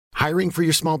Hiring for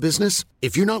your small business?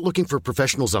 If you're not looking for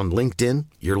professionals on LinkedIn,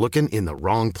 you're looking in the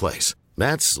wrong place.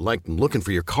 That's like looking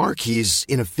for your car keys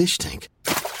in a fish tank.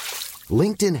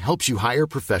 LinkedIn helps you hire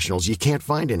professionals you can't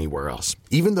find anywhere else,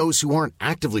 even those who aren't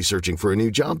actively searching for a new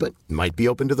job but might be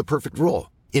open to the perfect role.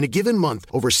 In a given month,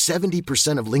 over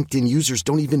 70% of LinkedIn users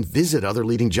don't even visit other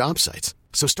leading job sites.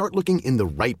 So start looking in the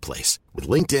right place. With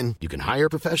LinkedIn, you can hire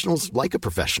professionals like a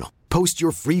professional. Post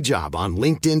your free job on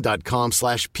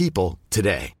linkedin.com/people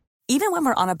today. Even when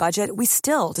we're on a budget, we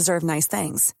still deserve nice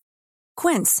things.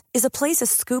 Quince is a place to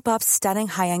scoop up stunning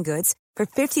high-end goods for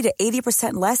 50 to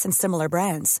 80% less than similar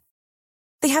brands.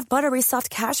 They have buttery soft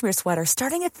cashmere sweaters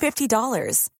starting at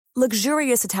 $50,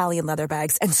 luxurious Italian leather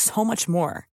bags, and so much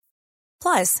more.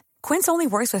 Plus, Quince only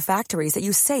works with factories that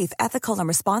use safe, ethical, and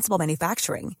responsible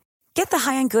manufacturing. Get the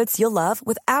high-end goods you'll love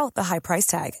without the high price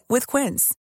tag with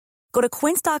Quince. Go to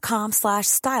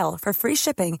quince.com/style for free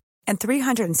shipping and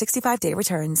 365-day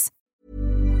returns.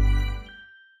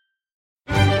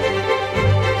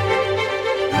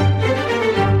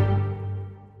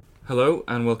 Hello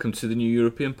and welcome to the New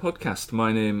European Podcast.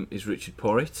 My name is Richard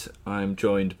Porritt. I'm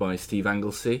joined by Steve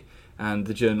Anglesey and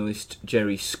the journalist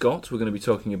Jerry Scott. We're going to be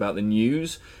talking about the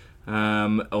news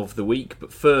of the week.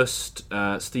 But first,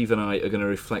 Steve and I are going to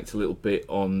reflect a little bit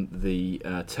on the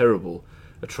terrible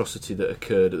atrocity that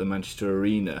occurred at the Manchester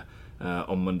Arena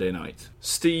on Monday night.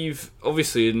 Steve,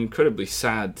 obviously an incredibly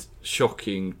sad,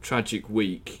 shocking, tragic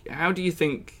week. How do you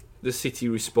think the city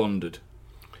responded?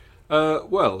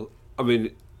 Well, I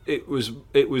mean, it was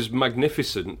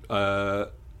magnificent.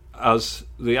 As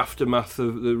the aftermath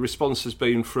of the response has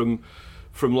been from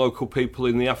local people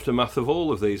in the aftermath of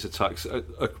all of these attacks,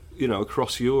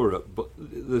 across Europe. But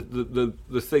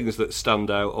the things that stand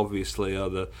out obviously are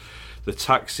the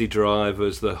taxi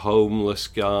drivers, the homeless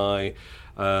guy,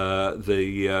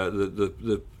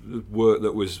 the work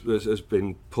that has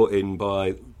been put in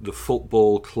by the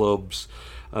football clubs.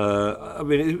 I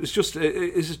mean, it's just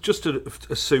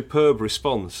a superb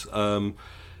response. It's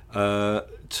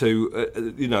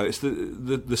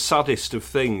the saddest of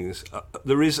things.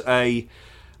 There is a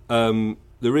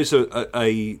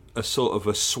sort of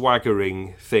a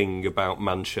swaggering thing about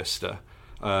Manchester,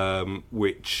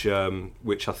 which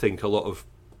I think a lot of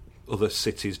other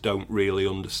cities don't really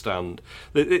understand.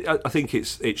 I think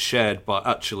it's shared by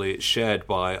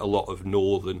a lot of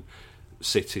northern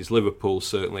cities. Liverpool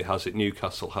certainly has it.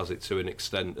 Newcastle has it to an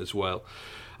extent as well,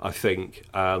 I think,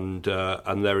 and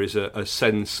there is a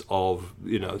sense of,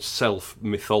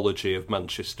 self-mythology of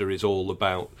Manchester is all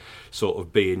about sort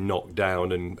of being knocked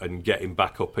down and getting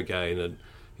back up again, and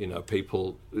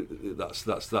people,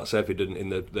 that's evident in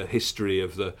the history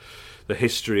of the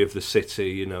history of the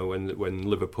city. When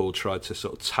Liverpool tried to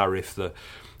sort of tariff the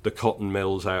cotton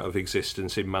mills out of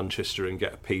existence in Manchester and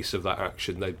get a piece of that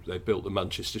action, they built the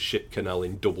Manchester Ship Canal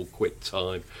in double quick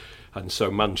time. And so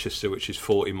Manchester, which is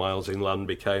 40 miles inland,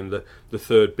 became the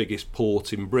third biggest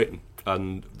port in Britain.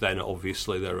 And then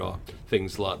obviously there are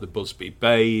things like the Busby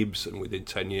Babes, and within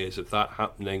 10 years of that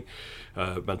happening,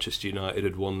 Manchester United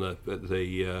had won the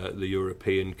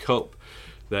European Cup.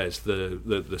 There's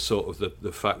the sort of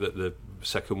the fact that the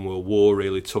Second World War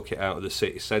really took it out of the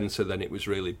city centre. Then it was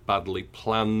really badly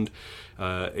planned.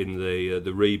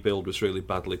 The rebuild was really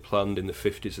badly planned in the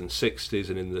 50s and 60s,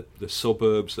 and in the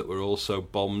suburbs that were also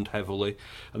bombed heavily.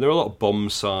 And there are a lot of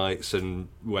bomb sites. And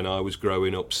when I was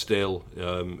growing up, still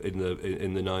in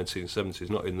the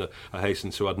 1970s, I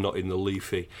hasten to add, not in the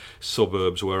leafy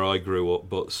suburbs where I grew up,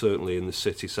 but certainly in the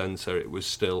city centre, it was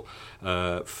still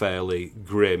fairly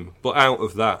grim. But out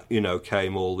of that,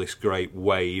 came all this great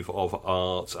wave of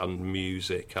art and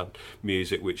music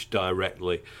which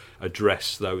directly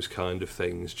address those kind of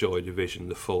things. Joy Division,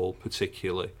 The Fall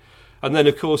particularly. And then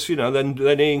of course,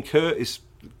 then Ian Curtis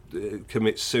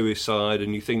commits suicide,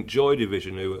 and you think Joy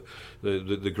Division, who are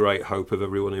the great hope of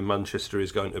everyone in Manchester,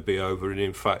 is going to be over, and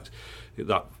in fact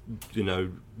that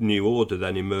new order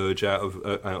then emerge out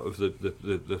of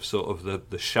the sort of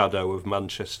the shadow of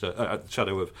Manchester,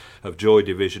 shadow of Joy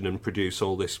Division, and produce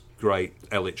all this great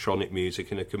electronic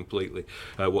music in a completely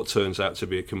what turns out to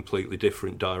be a completely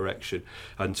different direction,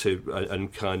 and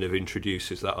kind of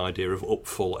introduces that idea of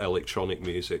upful electronic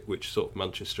music, which sort of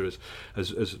Manchester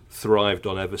has thrived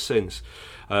on ever since.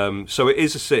 So it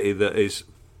is a city that is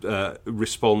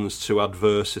responds to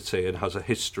adversity and has a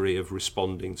history of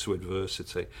responding to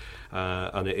adversity,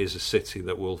 and it is a city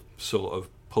that will sort of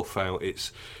puff out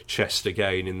its chest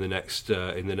again in the next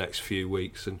few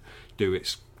weeks and do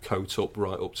its coat up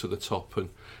right up to the top and,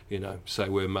 say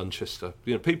we're Manchester.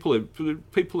 People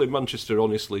in Manchester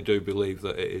honestly do believe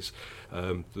that it is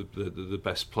the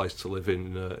best place to live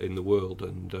in the world,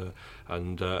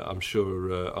 and I'm sure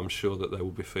that they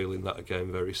will be feeling that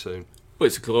again very soon. Well,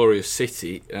 it's a glorious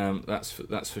city, that's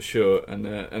for sure, and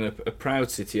a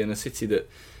proud city, and a city that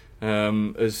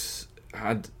has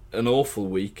had an awful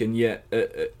week and yet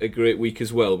a great week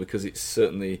as well, because it's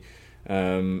certainly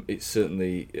come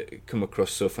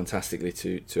across so fantastically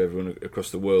to everyone across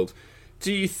the world.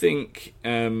 Do you think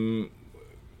the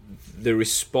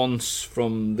response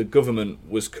from the government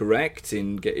was correct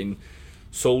in getting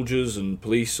soldiers and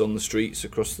police on the streets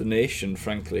across the nation,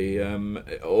 frankly,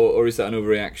 or is that an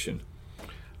overreaction?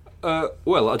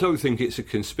 Well, I don't think it's a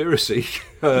conspiracy.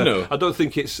 No, I don't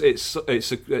think it's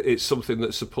something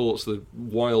that supports the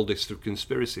wildest of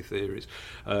conspiracy theories,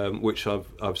 which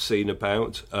I've seen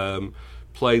about.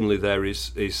 Plainly, there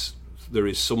is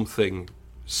something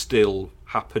still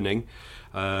happening,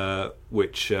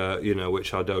 which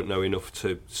I don't know enough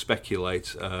to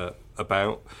speculate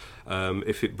about.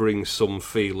 If it brings some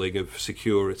feeling of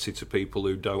security to people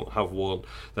who don't have one,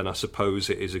 then I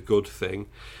suppose it is a good thing.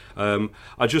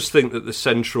 I just think that the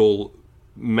central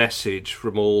message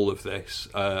from all of this,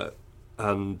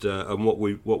 and what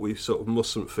we sort of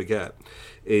mustn't forget,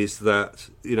 is that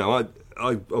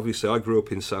I grew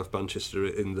up in South Manchester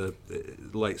in the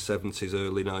late 70s,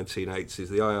 early 1980s.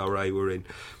 The IRA were in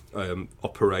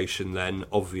operation then,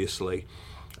 obviously.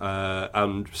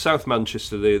 And South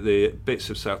Manchester, the bits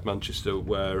of South Manchester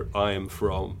where I am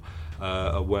from,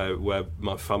 where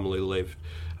my family lived,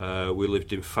 we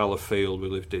lived in Fallowfield, we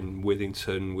lived in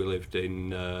Withington, we lived in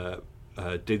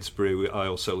Didsbury, I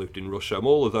also lived in Rusholme.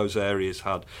 All of those areas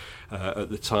had,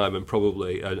 at the time, and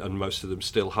probably, and most of them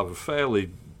still have, a fairly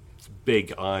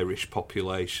big Irish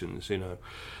populations, and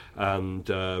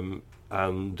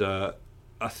I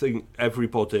think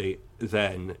everybody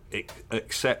then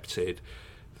accepted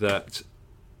that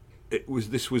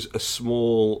this was a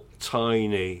small,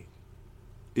 tiny,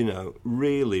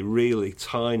 really, really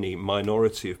tiny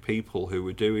minority of people who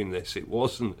were doing this. It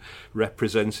wasn't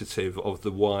representative of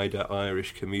the wider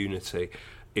Irish community.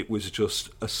 It was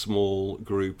just a small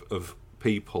group of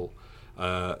people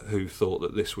who thought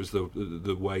that this was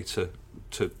the way to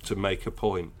make a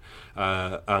point.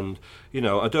 And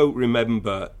I don't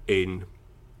remember in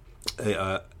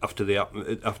the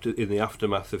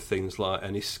aftermath of things like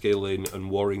Enniskillen and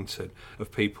Warrington,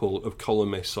 of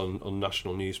columnists on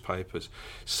national newspapers,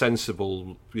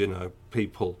 sensible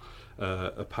people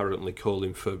apparently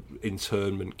calling for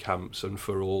internment camps and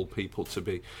for all people to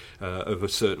be of a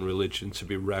certain religion to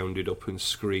be rounded up and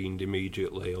screened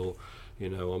immediately. Or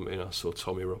I saw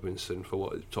Tommy Robinson, for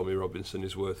what Tommy Robinson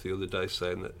is worth, the other day,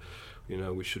 saying that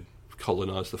we should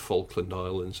colonise the Falkland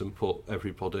Islands and put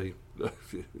everybody.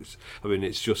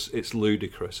 It's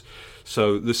ludicrous.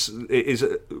 So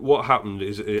what happened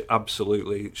is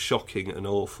absolutely shocking and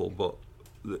awful. But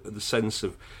the sense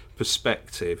of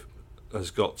perspective has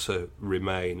got to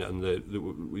remain, and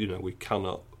we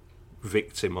cannot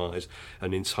victimise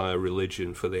an entire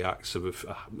religion for the acts of a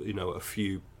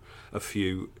few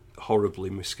horribly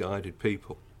misguided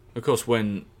people. Of course,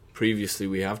 when previously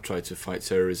we have tried to fight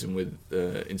terrorism with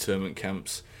internment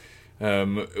camps.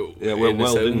 Didn't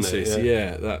it?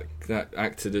 Yeah, that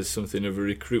acted as something of a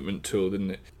recruitment tool, didn't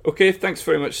it? Okay, thanks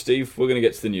very much, Steve. We're going to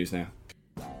get to the news now.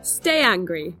 Stay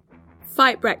angry.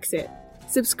 Fight Brexit.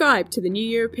 Subscribe to The New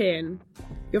European.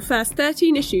 Your first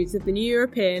 13 issues of The New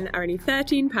European are only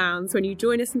 £13 when you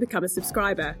join us and become a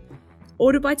subscriber.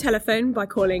 Order by telephone by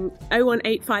calling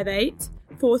 01858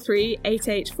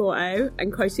 438840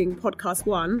 and quoting podcast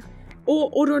 1,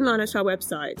 or order online at our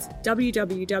website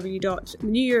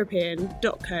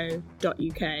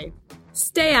www.theneweuropean.co.uk.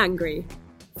 Stay angry.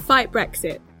 Fight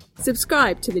Brexit.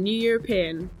 Subscribe to The New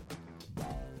European.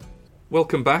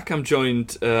 Welcome back. I'm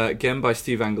joined again by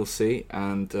Steve Anglesey,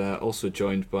 and also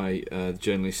joined by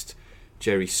journalist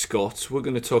Jerry Scott. We're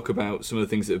going to talk about some of the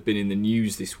things that have been in the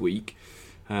news this week.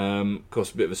 Of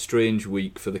course, a bit of a strange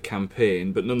week for the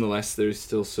campaign, but nonetheless, there is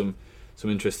still some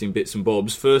interesting bits and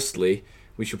bobs. Firstly,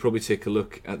 we should probably take a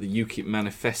look at the UKIP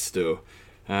manifesto.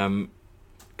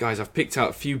 Guys, I've picked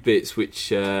out a few bits which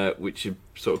have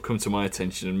sort of come to my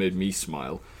attention and made me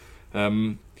smile.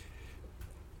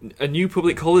 a new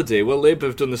public holiday. Well, Labour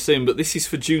have done the same, but this is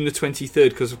for June the 23rd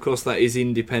because, of course, that is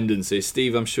Independence Day.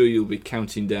 Steve, I'm sure you'll be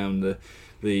counting down the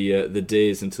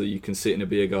days until you can sit in a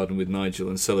beer garden with Nigel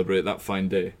and celebrate that fine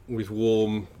day. With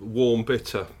warm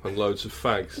bitter and loads of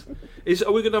fags.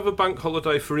 Are we going to have a bank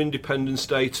holiday for Independence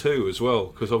Day too as well?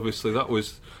 Because obviously it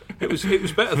was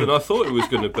better than I thought it was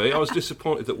going to be. I was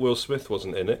disappointed that Will Smith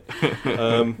wasn't in it,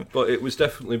 but it was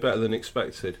definitely better than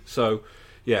expected. So,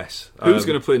 yes. Who's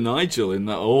going to play Nigel in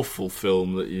that awful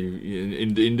film that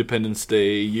in the Independence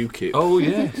Day UKIP? Oh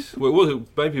yes, well,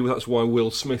 maybe that's why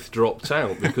Will Smith dropped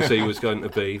out, because he was going to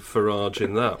be Farage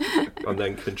in that, and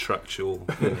then contractual.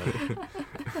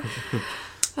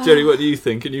 Jerry, what do you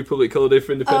think? A new public holiday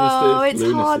for Independence Day? Oh,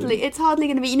 it's hardly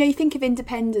going to be. You think of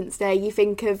Independence Day, you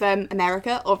think of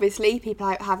America, obviously, people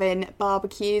out having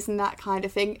barbecues and that kind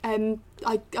of thing.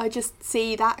 I just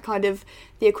see that kind of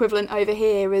the equivalent over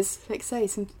here as, like say,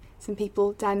 some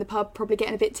people down the pub probably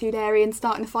getting a bit too dairy and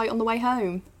starting a fight on the way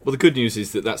home. Well, the good news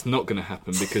is that that's not going to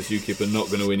happen because UKIP are not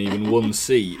going to win even one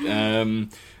seat.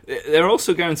 They're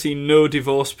also guaranteeing no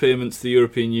divorce payments to the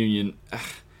European Union.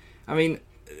 I mean,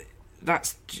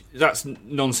 that's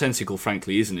nonsensical,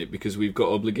 frankly, isn't it? Because we've got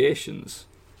obligations.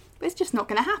 But it's just not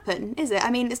going to happen, is it?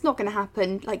 I mean, it's not going to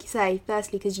happen, like you say,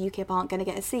 firstly because UKIP aren't going to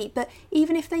get a seat, but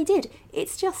even if they did,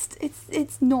 it's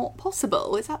not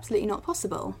possible. It's absolutely not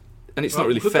possible. And it's not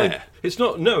really fair. It's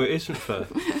not. No, it isn't fair.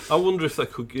 I wonder if they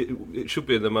could get. It should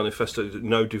be in the manifesto that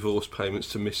no divorce payments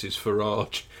to Mrs.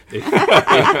 Farage if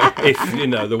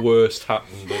the worst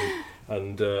happened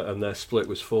and their split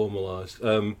was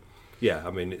formalised. Yeah,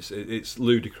 I mean, it's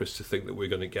ludicrous to think that we're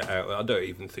going to get out. I don't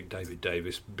even think David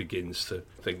Davis begins to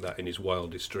think that in his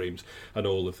wildest dreams. And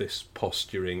all of this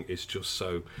posturing is just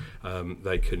so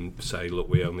they can say, look,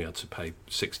 we only had to pay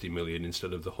 60 million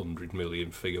instead of the 100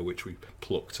 million figure which we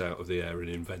plucked out of the air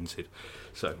and invented.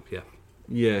 So, yeah.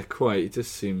 Yeah, quite. It does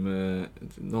seem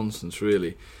nonsense,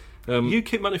 really.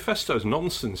 UKIP manifesto's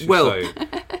nonsense, you say.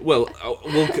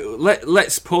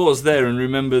 Let's pause there and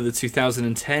remember the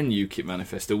 2010 UKIP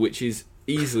manifesto, which is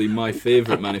easily my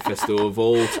favourite manifesto of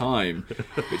all time,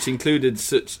 which included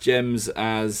such gems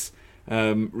as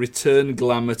return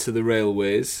glamour to the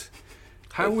railways.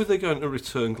 How were they going to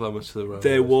return glamour to the railways?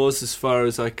 There was, as far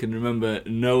as I can remember,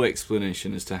 no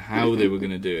explanation as to how they were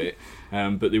going to do it,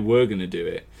 but they were going to do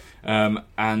it.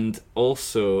 And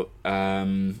also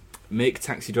make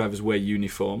taxi drivers wear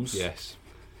uniforms. Yes.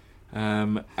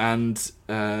 And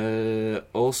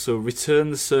also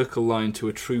return the circle line to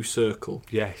a true circle.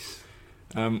 Yes.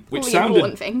 Which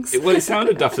sounded things. It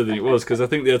sounded dafter than it was, because I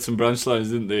think they had some branch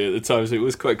lines, didn't they, at the time, so it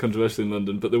was quite controversial in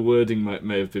London, but the wording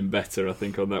may have been better, I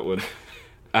think, on that one.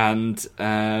 And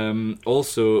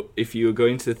also, if you were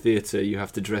going to the theatre, you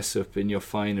have to dress up in your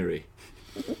finery.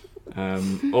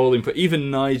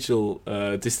 Even Nigel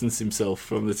distanced himself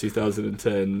from the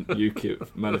 2010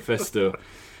 UKIP manifesto.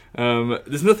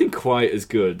 There's nothing quite as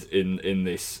good in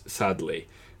this, sadly.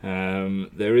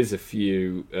 There is a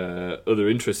few other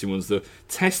interesting ones, though.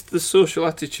 Test the social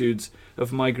attitudes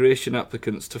of migration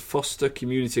applicants to foster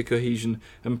community cohesion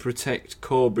and protect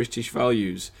core British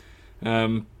values.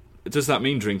 Does that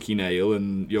mean drinking ale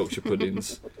and Yorkshire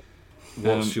puddings?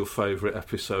 What's your favourite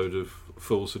episode of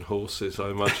Fools and Horses, I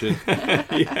imagine?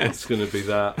 Yeah, it's going to be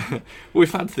that.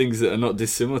 We've had things that are not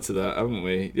dissimilar to that, haven't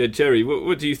we? Yeah, Jerry,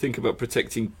 what do you think about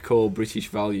protecting core British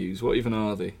values? What even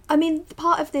are they? I mean, the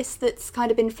part of this that's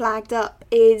kind of been flagged up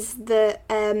is that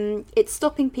it's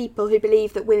stopping people who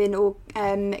believe that women or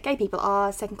gay people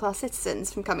are second-class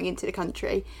citizens from coming into the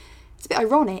country. It's a bit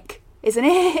ironic, isn't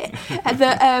it?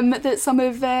 that some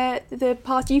of the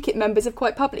past UKIP members have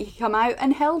quite publicly come out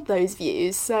and held those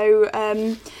views. So,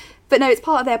 but no, it's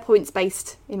part of their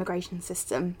points-based immigration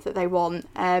system that they want,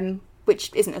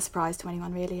 which isn't a surprise to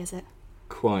anyone, really, is it?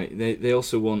 Quite. They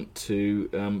also want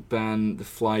to ban the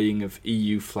flying of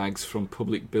EU flags from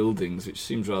public buildings, which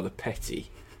seems rather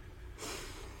petty.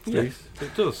 Yes,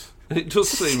 it does. It does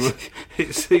seem.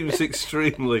 It seems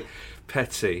extremely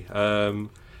petty.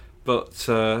 But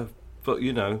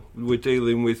we're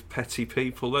dealing with petty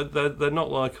people. They're not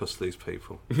like us, these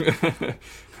people.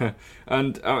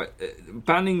 And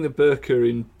banning the burqa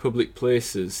in public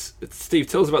places. Steve,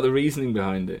 tell us about the reasoning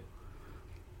behind it.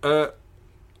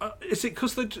 Is it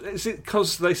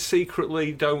because they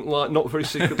secretly don't like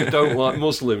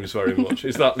Muslims very much?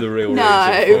 Is that the real reason?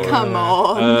 No, come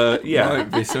on. Yeah,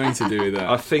 might be something to do with that.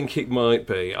 I think it might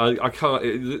be. I can't.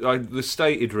 The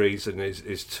stated reason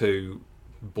is too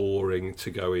boring to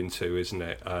go into, isn't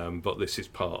it? But this is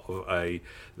part of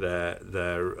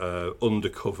their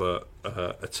undercover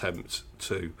attempt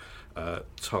to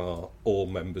tar all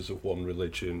members of one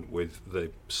religion with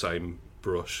the same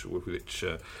brush with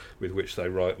which they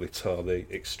rightly tar the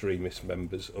extremist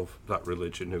members of that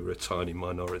religion, who are a tiny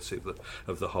minority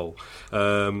of the whole.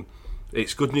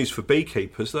 It's good news for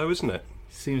beekeepers, though, isn't it?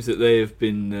 Seems that they have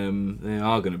been they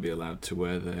are going to be allowed to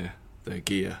wear their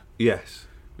gear. Yes,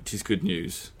 which is good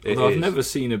news. Although I've never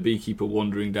seen a beekeeper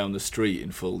wandering down the street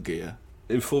in full gear.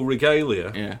 In full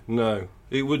regalia? Yeah. No.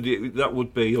 That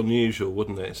would be unusual,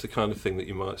 wouldn't it? It's the kind of thing that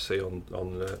you might see on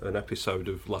an episode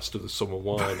of Last of the Summer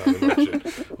Wine, I imagine,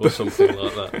 or something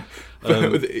like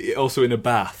that. Also in a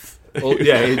bath.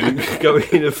 Going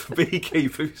in a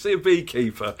beekeeper. If you see a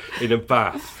beekeeper in a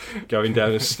bath going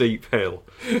down a steep hill,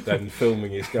 then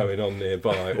filming is going on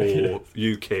nearby, or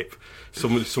UKIP.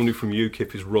 Somebody from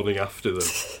UKIP is running after them,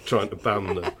 trying to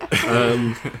ban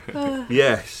them.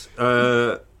 Yes.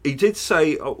 He did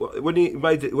say when he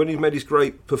made his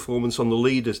great performance on the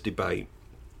leaders' debate,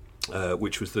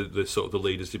 which was the sort of the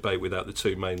leaders' debate without the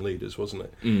two main leaders, wasn't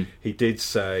it? Mm. He did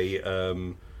say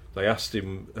they asked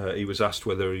him. He was asked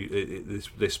whether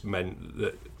this meant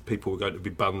that people were going to be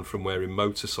banned from wearing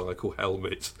motorcycle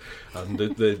helmets, and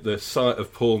the sight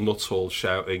of Paul Nuttall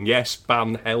shouting "Yes,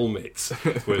 ban helmets"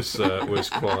 was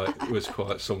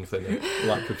quite something. A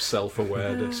lack of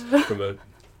self-awareness from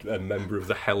a member of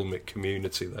the helmet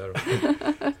community there.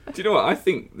 Do you know what? I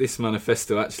think this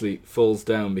manifesto actually falls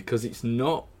down because it's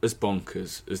not as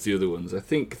bonkers as the other ones. I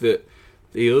think that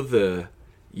the other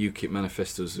UKIP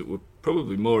manifestos that were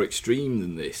probably more extreme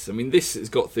than this. I mean, this has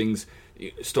got things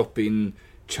stopping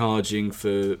charging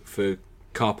for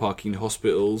car parking in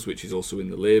hospitals, which is also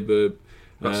in the Labour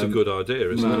That's a good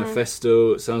idea, isn't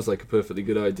manifesto. It sounds like a perfectly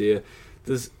good idea.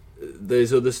 There's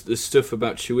stuff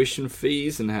about tuition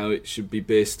fees and how it should be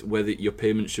based, whether your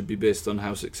payment should be based on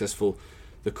how successful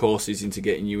the course is into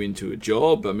getting you into a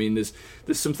job. I mean, there's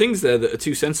some things there that are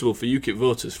too sensible for UKIP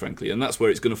voters, frankly, and that's where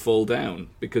it's going to fall down.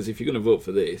 Because if you're going to vote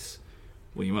for this,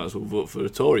 well, you might as well vote for a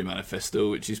Tory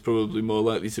manifesto, which is probably more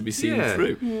likely to be seen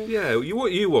through. Yeah,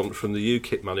 what you want from the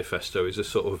UKIP manifesto is a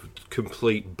sort of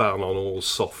complete ban on all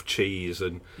soft cheese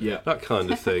and that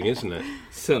kind of thing, isn't it?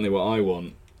 Certainly what I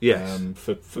want. Yes.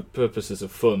 For purposes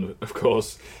of fun, of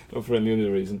course, not for any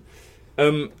other reason.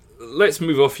 Let's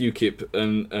move off UKIP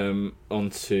and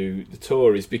onto the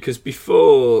Tories, because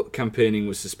before campaigning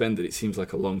was suspended, it seems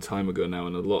like a long time ago now,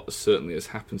 and a lot certainly has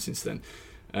happened since then.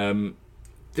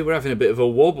 They were having a bit of a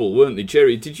wobble, weren't they?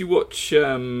 Jerry, did you watch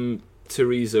Mother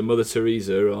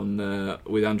Teresa on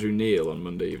with Andrew Neil on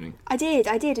Monday evening? I did,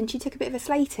 and she took a bit of a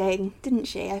slating, didn't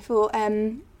she? I thought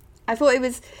it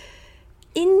was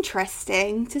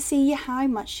interesting to see how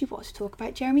much she wanted to talk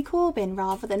about Jeremy Corbyn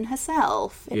rather than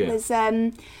herself.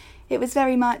 It was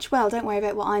very much, well, don't worry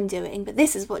about what I'm doing, but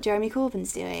this is what Jeremy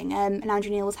Corbyn's doing, and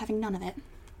Andrew Neil was having none of it.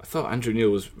 I thought Andrew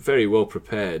Neil was very well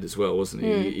prepared as well, wasn't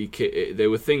he? There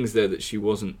were things there that she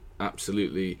wasn't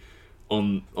absolutely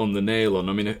on the nail on.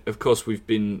 I mean, of course, we've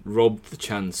been robbed the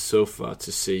chance so far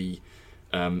to see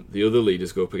the other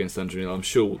leaders go up against Andrew Neil. I'm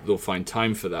sure they'll find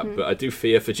time for that, but I do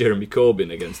fear for Jeremy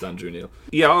Corbyn against Andrew Neil.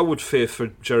 Yeah, I would fear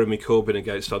for Jeremy Corbyn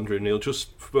against Andrew Neil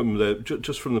just from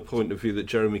the point of view that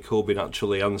Jeremy Corbyn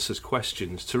actually answers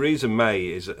questions. Theresa May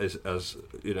is, as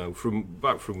you know,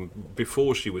 from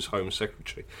before she was Home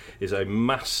Secretary, is a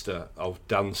master of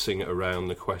dancing around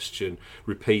the question,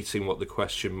 repeating what the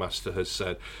question master has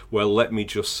said. Well, let me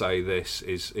just say this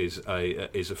is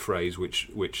a phrase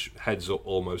which heads up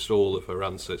almost all of her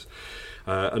answers,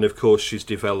 and of course she's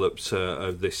developed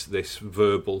this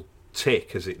verbal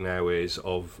tick, as it now is,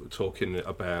 of talking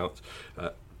about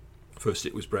first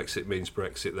it was Brexit means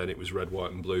Brexit, then it was red,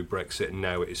 white and blue Brexit, and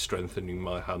now it is strengthening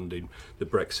my hand in the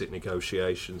Brexit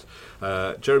negotiations.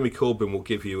 Jeremy Corbyn will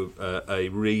give you a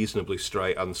reasonably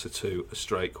straight answer to a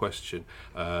straight question.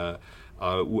 I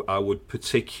would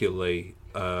particularly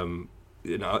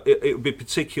it would be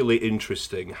particularly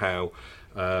interesting how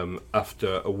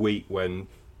after a week when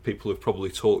people have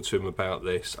probably talked to him about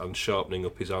this and sharpening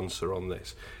up his answer on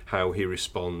this, how he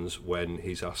responds when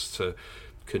he's asked to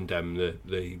condemn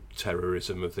the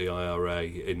terrorism of the IRA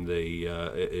in the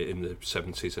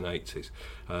 70s and 80s.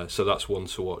 So that's one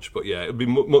to watch. But yeah, it would be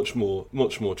much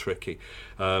more tricky.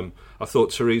 I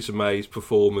thought Theresa May's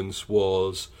performance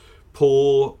was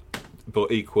poor,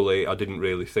 but equally I didn't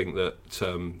really think that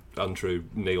Andrew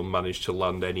Neil managed to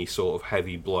land any sort of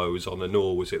heavy blows on her,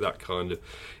 nor was it that kind of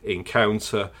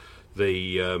encounter.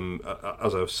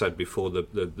 As I've said before,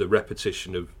 the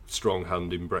repetition of strong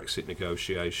hand in Brexit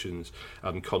negotiations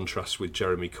and contrast with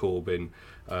Jeremy Corbyn,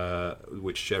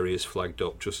 which Jerry has flagged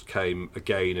up, just came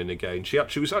again and again.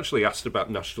 She was actually asked about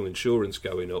national insurance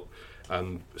going up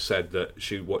and said that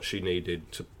what she needed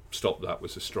to stop that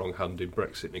was a strong hand in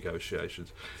Brexit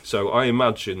negotiations. So I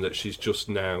imagine that she's just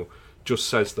now just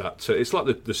says that. It's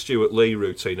like the Stuart Lee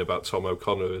routine about Tom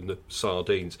O'Connor and the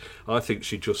sardines. I think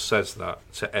she just says that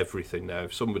to everything now.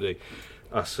 If somebody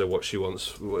asks her what she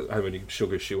wants, how many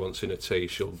sugars she wants in a tea,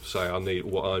 she'll say,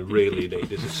 what I really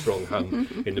need is a strong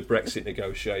hand in the Brexit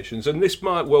negotiations. And this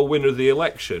might well win her the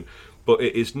election, but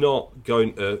it is not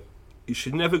going to...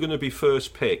 She's never going to be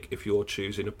first pick if you're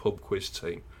choosing a pub quiz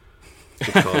team.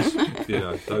 Because,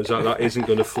 that isn't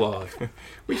going to fly.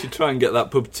 We should try and get that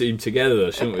pub team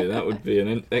together, shouldn't we? That would be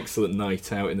an excellent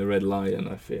night out in the Red Lion,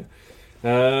 I fear.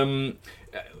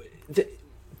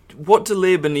 What do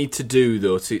Labour need to do,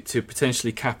 though, to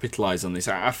potentially capitalise on this?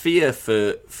 I fear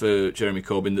for Jeremy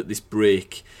Corbyn that this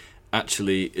break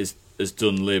actually has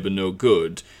done Labour no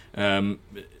good.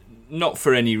 Not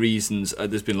for any reasons.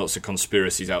 There's been lots of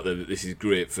conspiracies out there that this is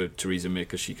great for Theresa May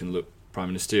because she can look prime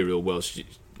ministerial well. To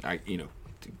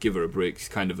give her a break, it's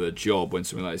kind of her job when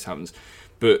something like this happens.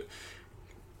 But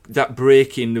that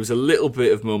break-in, there was a little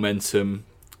bit of momentum.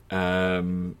 There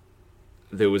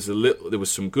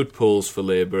was some good polls for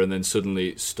Labour, and then suddenly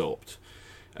it stopped.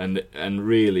 And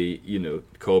really,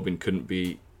 Corbyn couldn't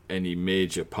be any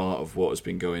major part of what has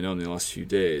been going on in the last few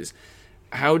days.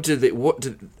 What do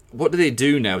they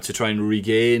do now to try and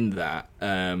regain that?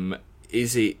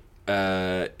 Is it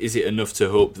enough to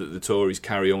hope that the Tories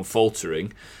carry on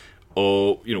faltering,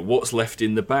 or what's left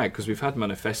in the bag? Because we've had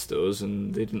manifestos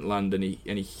and they didn't land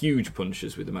any huge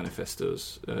punches with the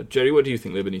manifestos. Jerry, what do you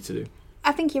think Labour need to do?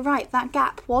 I think you're right. That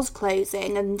gap was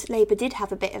closing, and Labour did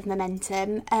have a bit of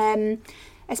momentum,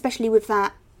 especially with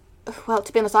that. Well,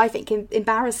 to be honest, I think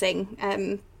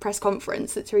embarrassing press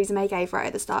conference that Theresa May gave right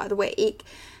at the start of the week.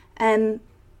 But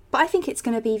I think it's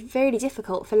going to be very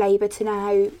difficult for Labour to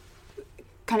now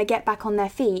kind of get back on their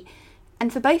feet,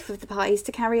 and for both of the parties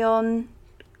to carry on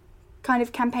kind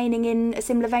of campaigning in a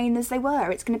similar vein as they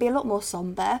were. It's going to be a lot more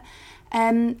sombre,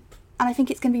 and I think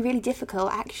it's going to be really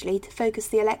difficult actually to focus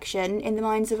the election in the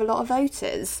minds of a lot of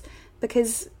voters,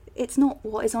 because it's not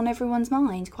what is on everyone's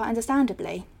mind, quite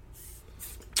understandably.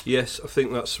 Yes, I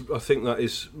think that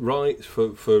is right for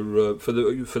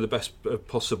the best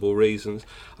possible reasons.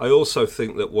 I also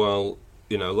think that while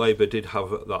Labour did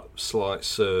have that slight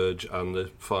surge and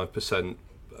the 5%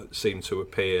 seemed to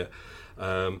appear,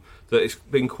 that it's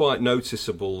been quite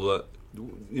noticeable that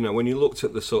when you looked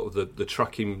at the sort of the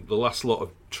tracking, the last lot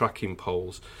of tracking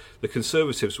polls, the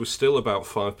Conservatives were still about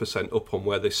 5% up on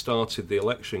where they started the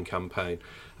election campaign.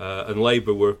 And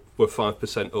Labour were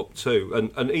 5% up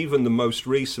too, and even the most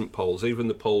recent polls, even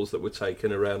the polls that were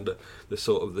taken around the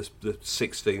sort of the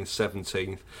 16th,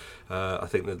 17th, I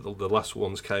think the last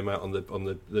ones came out on the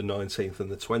 19th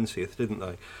and the 20th, didn't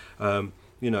they?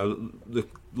 The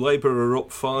Labour are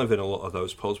up 5 in a lot of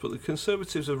those polls, but the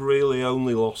Conservatives have really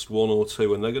only lost 1 or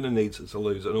 2, and they're going to need to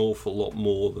lose an awful lot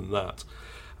more than that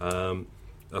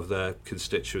of their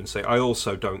constituency. I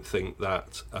also don't think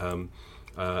that.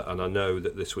 And I know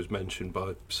that this was mentioned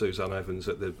by Suzanne Evans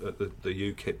at the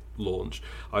UKIP launch.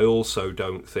 I also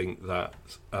don't think that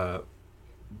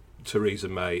Theresa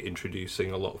May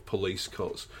introducing a lot of police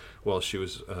cuts while she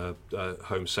was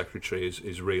Home Secretary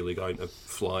is really going to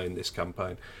fly in this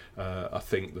campaign. I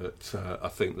think that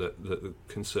the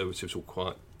Conservatives will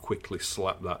quite quickly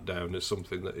slap that down as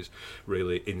something that is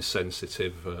really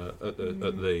insensitive at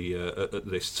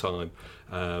this time,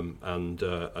 and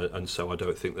so I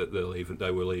don't think that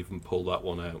they will even pull that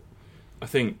one out. I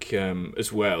think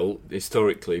as well,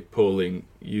 historically, polling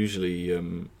usually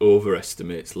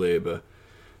overestimates Labour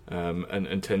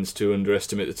and tends to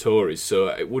underestimate the Tories. So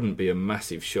it wouldn't be a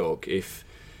massive shock if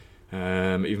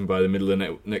even by the middle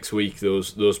of next week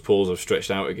those polls have stretched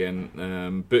out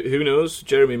again. But who knows?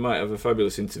 Jeremy might have a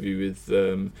fabulous interview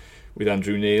with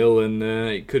Andrew Neil, and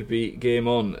it could be game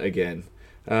on again.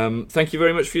 Thank you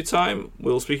very much for your time.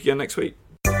 We'll speak again next week.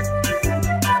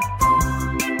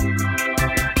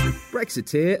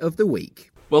 Brexiteer of the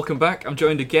Week. Welcome back. I'm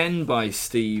joined again by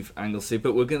Steve Anglesey,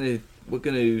 but we're going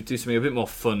to do something a bit more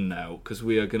fun now, because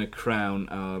we are going to crown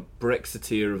our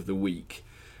Brexiteer of the Week.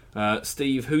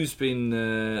 Steve, who's been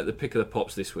the pick of the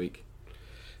pops this week?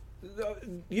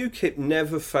 UKIP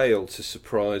never failed to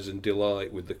surprise and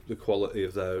delight with the quality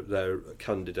of their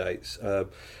candidates. A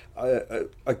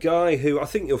guy who, I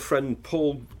think your friend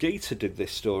Paul Geeter did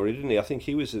this story, didn't he? I think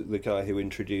he was the guy who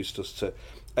introduced us to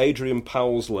Adrian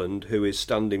Powlesland, who is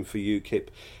standing for UKIP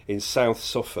in South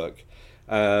Suffolk.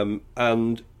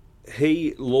 And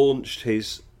he launched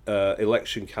his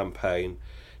election campaign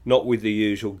not with the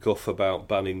usual guff about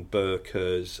banning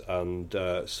burqas and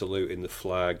saluting the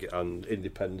flag and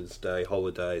Independence Day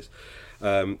holidays.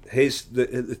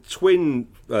 The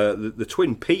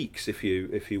twin peaks, if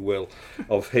you will,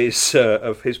 of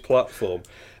his platform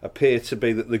appear to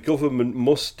be that the government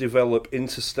must develop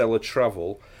interstellar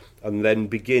travel and then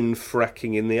begin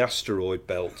fracking in the asteroid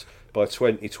belt by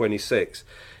 2026.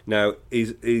 Now,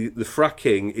 the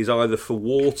fracking is either for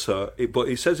water, but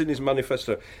he says in his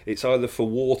manifesto it's either for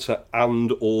water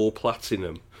and or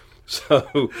platinum.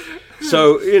 So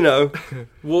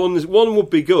one would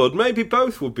be good. Maybe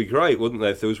both would be great, wouldn't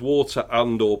they? If there was water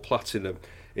and or platinum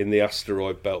in the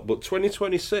asteroid belt. But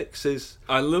 2026 is...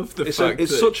 I love the fact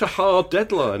it's such a hard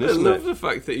deadline, isn't it? I love the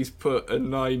fact that he's put a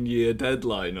 9-year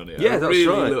deadline on it. Yeah, that's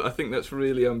right. I think that's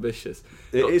really ambitious.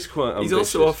 It is quite ambitious.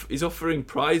 He's also he's offering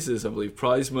prizes, I believe,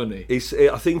 prize money.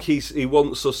 I think he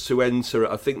wants us to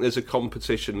enter. I think there's a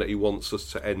competition that he wants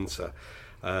us to enter.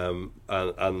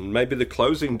 And maybe the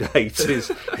closing date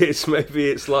is it's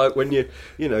like when you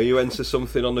enter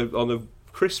something on a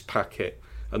crisp packet,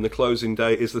 and the closing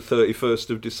date is the 31st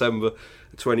of December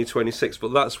 2026.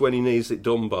 But that's when he needs it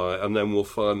done by, and then we'll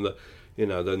find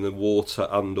then the water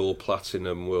and or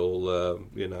platinum will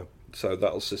so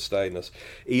that'll sustain us.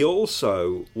 He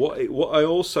also what I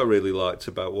also really liked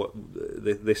about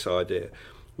this idea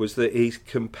was that he's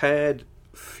compared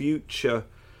future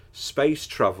space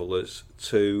travellers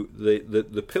to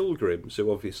the pilgrims who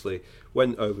obviously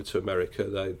went over to America.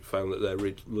 They found that their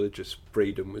religious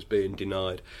freedom was being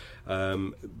denied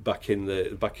back in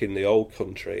the old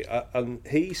country, and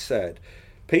he said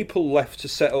people left to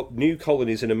set up new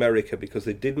colonies in America because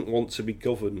they didn't want to be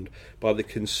governed by the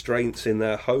constraints in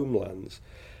their homelands.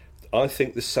 I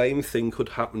think the same thing could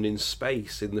happen in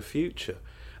space in the future,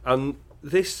 and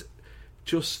this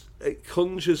it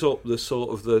conjures up the sort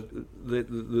of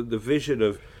the vision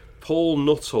of Paul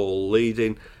Nuttall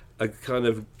leading a kind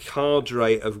of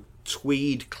cadre of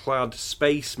tweed-clad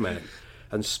spacemen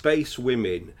and space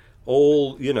women,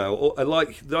 all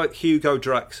like Hugo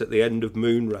Drax at the end of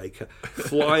Moonraker,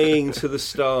 flying to the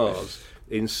stars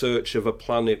in search of a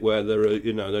planet where there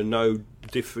are no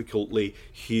difficultly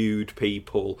hued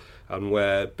people, and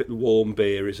where warm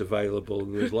beer is available,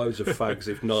 and there's loads of fags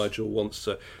if Nigel wants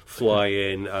to fly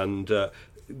in, and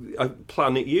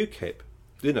planet UKIP,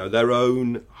 their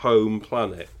own home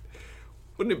planet.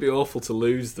 Wouldn't it be awful to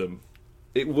lose them?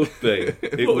 It would be.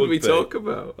 What would we talk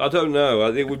about? I don't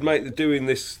know. It would make doing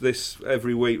this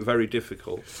every week very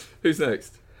difficult. Who's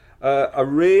next? I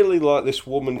really like this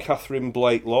woman, Catherine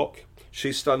Blakelock.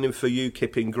 She's standing for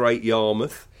UKIP in Great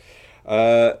Yarmouth.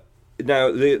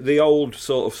 Now, the old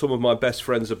sort of some of my best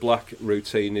friends are black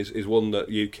routine is one that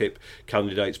UKIP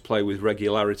candidates play with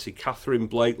regularity. Catherine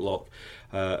Blakelock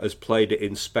has played it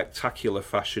in spectacular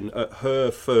fashion. At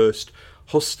her first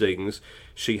hustings,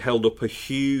 she held up a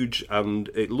huge, and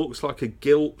it looks like a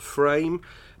gilt-framed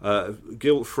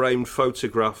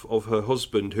photograph of her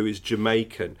husband, who is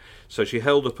Jamaican. So she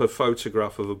held up a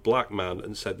photograph of a black man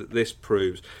and said that this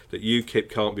proves that UKIP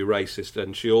can't be racist.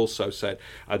 And she also said,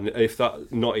 and if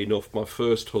that's not enough, my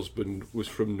first husband was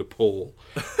from Nepal.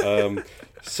 Case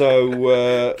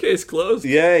closed.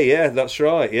 Yeah, that's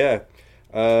right, yeah.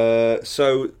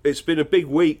 So it's been a big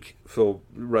week for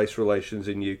race relations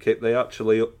in UKIP. They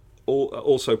actually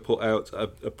also put out a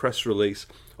press release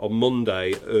on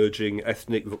Monday urging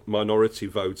ethnic minority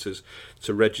voters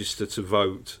to register to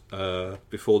vote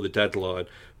before the deadline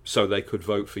so they could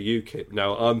vote for UKIP.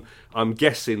 Now, I'm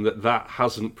guessing that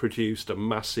hasn't produced a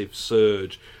massive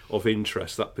surge of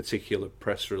interest, that particular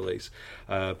press release,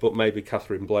 but maybe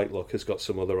Catherine Blakelock has got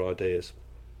some other ideas.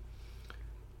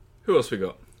 Who else we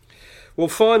got? Well,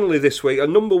 finally this week,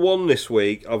 number one this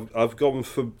week, I've gone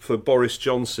for Boris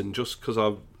Johnson, just because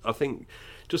I've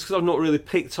not really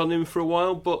picked on him for a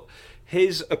while, but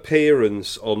his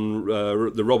appearance on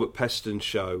the Robert Peston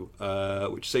show,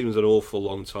 which seems an awful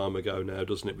long time ago now,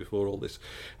 doesn't it, before all this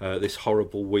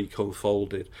horrible week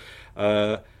unfolded.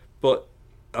 But,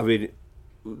 I mean,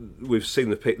 we've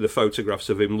seen the photographs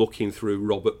of him looking through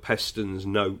Robert Peston's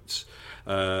notes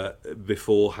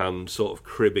beforehand, sort of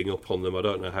cribbing up on them. I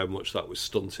don't know how much that was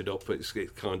stunted up.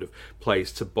 It kind of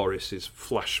plays to Boris's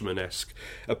Flashman-esque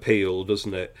appeal,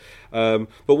 doesn't it? But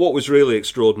what was really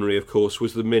extraordinary, of course,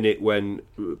 was the minute when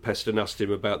Peston asked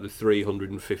him about the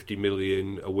 350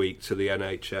 million a week to the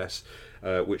NHS,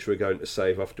 which we're going to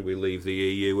save after we leave the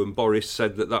EU, and Boris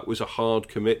said that was a hard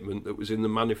commitment that was in the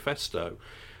manifesto.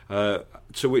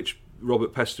 To which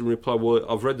Robert Peston replied, well,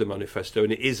 I've read the manifesto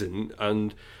and it isn't,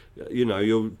 and you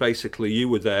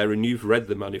were there and you've read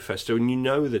the manifesto and you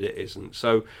know that it isn't.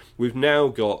 So we've now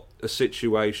got a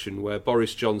situation where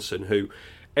Boris Johnson, who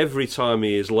every time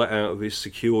he is let out of his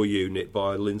secure unit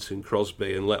by Linton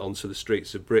Crosby and let onto the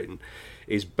streets of Britain,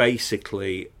 is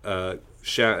basically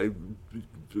shouted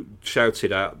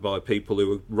at by people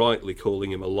who are rightly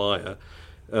calling him a liar,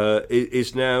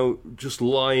 is now just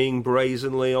lying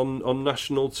brazenly on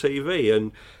national TV,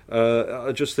 and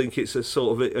I just think it's a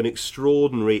sort of an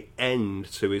extraordinary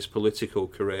end to his political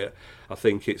career. I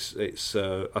think it's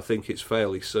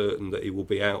fairly certain that he will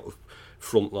be out of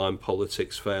frontline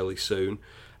politics fairly soon.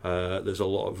 There's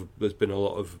been a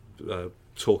lot of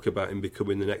talk about him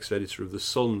becoming the next editor of The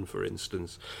Sun, for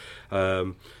instance.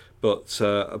 But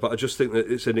I just think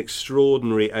that it's an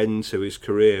extraordinary end to his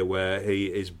career, where he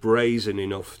is brazen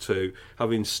enough to,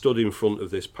 having stood in front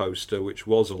of this poster, which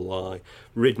was a lie,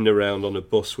 ridden around on a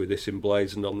bus with this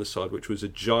emblazoned on the side, which was a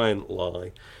giant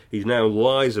lie. He now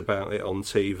lies about it on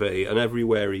TV, and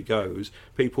everywhere he goes,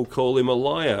 people call him a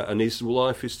liar, and his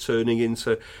life is turning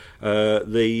into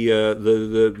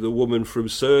the woman from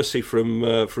Cersei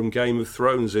from Game of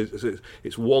Thrones.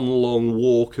 It's one long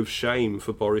walk of shame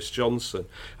for Boris Johnson,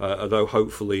 although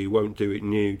hopefully he won't do it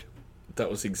nude. That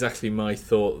was exactly my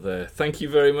thought there. Thank you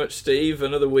very much, Steve.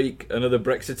 Another week, another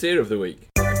Brexiteer of the week.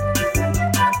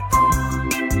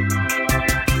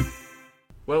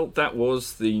 Well, that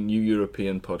was the New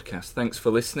European podcast. Thanks for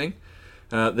listening.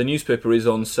 The newspaper is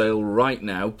on sale right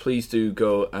now. Please do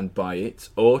go and buy it,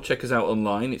 or check us out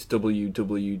online. It's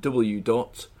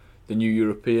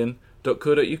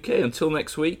www.theneweuropean.co.uk. Until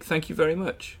next week, thank you very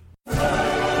much.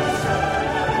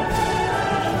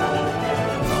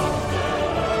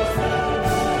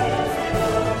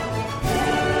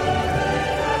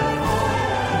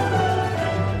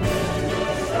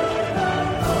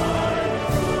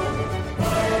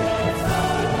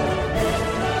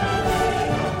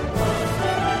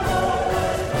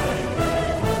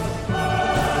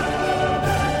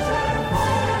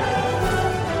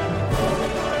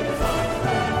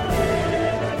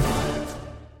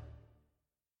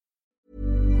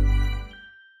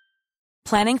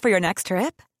 Planning for your next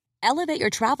trip? Elevate your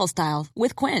travel style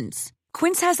with Quince.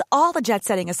 Quince has all the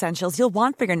jet-setting essentials you'll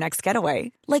want for your next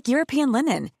getaway, like European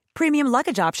linen, premium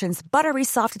luggage options, buttery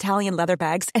soft Italian leather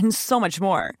bags, and so much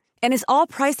more. And is all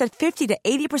priced at 50 to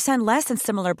 80% less than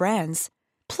similar brands.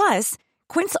 Plus,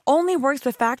 Quince only works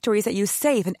with factories that use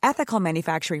safe and ethical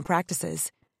manufacturing practices.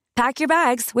 Pack your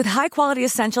bags with high-quality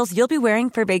essentials you'll be wearing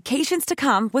for vacations to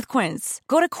come with Quince.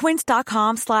 Go to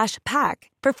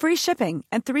quince.com/pack for free shipping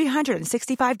and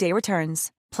 365-day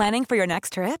returns. Planning for your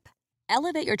next trip?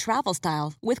 Elevate your travel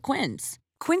style with Quince.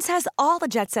 Quince has all the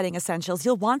jet-setting essentials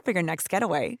you'll want for your next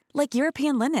getaway, like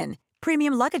European linen,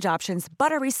 premium luggage options,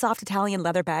 buttery soft Italian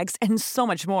leather bags, and so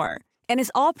much more. And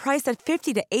is all priced at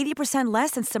 50 to 80%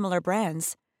 less than similar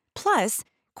brands. Plus,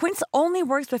 Quince only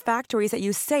works with factories that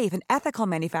use safe and ethical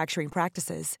manufacturing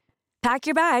practices. Pack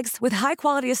your bags with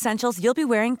high-quality essentials you'll be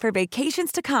wearing for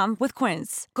vacations to come with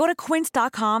Quince. Go to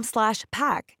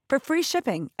quince.com/pack for free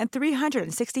shipping and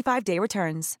 365-day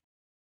returns.